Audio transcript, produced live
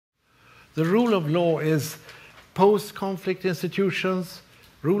The rule of law is post-conflict institutions.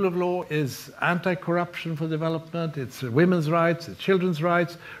 Rule of law is anti-corruption for development. It's women's rights, it's children's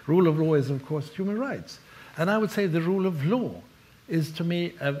rights. Rule of law is, of course, human rights. And I would say the rule of law is, to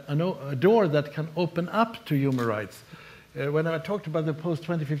me, a door that can open up to human rights. When I talked about the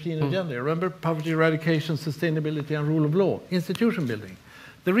post-2015 agenda, remember poverty eradication, sustainability, and rule of law, institution building.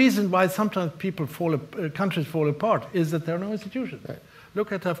 The reason why sometimes countries fall apart is that there are no institutions. Right.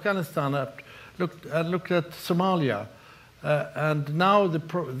 Look at Afghanistan, look at Somalia, and now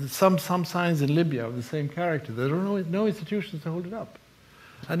some signs in Libya of the same character. There are no institutions to hold it up.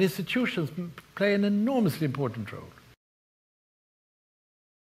 And institutions play an enormously important role.